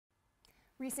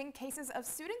Recent cases of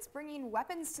students bringing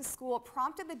weapons to school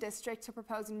prompted the district to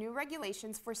propose new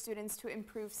regulations for students to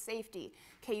improve safety.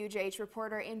 KUJH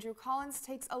reporter Andrew Collins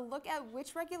takes a look at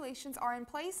which regulations are in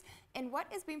place and what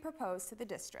is being proposed to the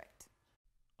district.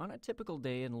 On a typical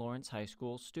day in Lawrence High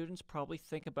School, students probably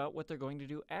think about what they're going to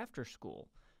do after school.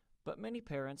 But many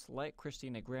parents, like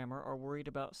Christina Grammer, are worried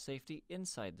about safety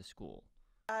inside the school.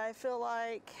 I feel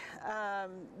like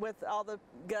with all the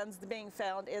guns being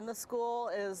found in the school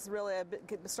is really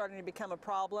starting to become a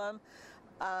problem.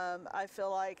 I feel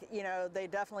like, they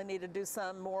definitely need to do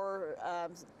some more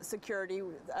security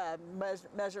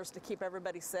measures to keep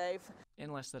everybody safe.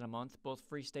 In less than a month, both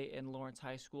Free State and Lawrence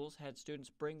High Schools had students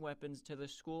bring weapons to the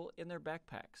school in their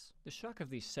backpacks. The shock of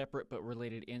these separate but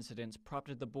related incidents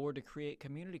prompted the board to create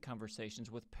community conversations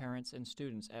with parents and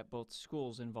students at both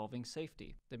schools involving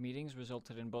safety. The meetings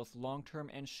resulted in both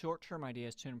long-term and short-term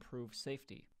ideas to improve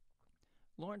safety.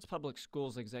 Lawrence Public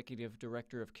Schools Executive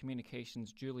Director of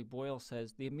Communications Julie Boyle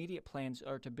says the immediate plans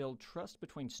are to build trust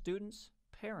between students,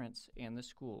 parents, and the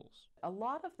schools. A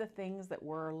lot of the things that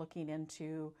we're looking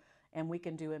into and we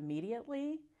can do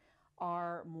immediately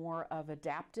are more of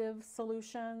adaptive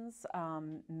solutions,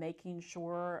 making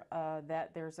sure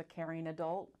that there's a caring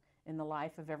adult in the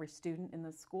life of every student in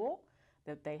the school,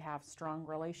 that they have strong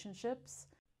relationships.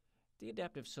 The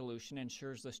adaptive solution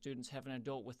ensures the students have an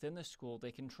adult within the school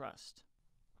they can trust.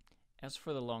 As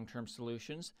for the long-term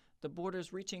solutions, the board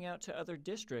is reaching out to other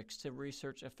districts to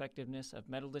research effectiveness of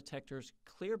metal detectors,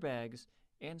 clear bags,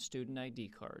 and student ID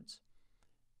cards.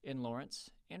 In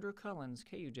Lawrence, Andrew Collins,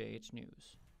 KUJH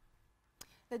News.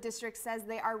 The district says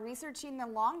they are researching the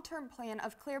long-term plan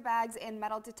of clear bags and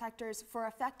metal detectors for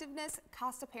effectiveness,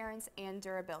 cost appearance, and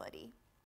durability.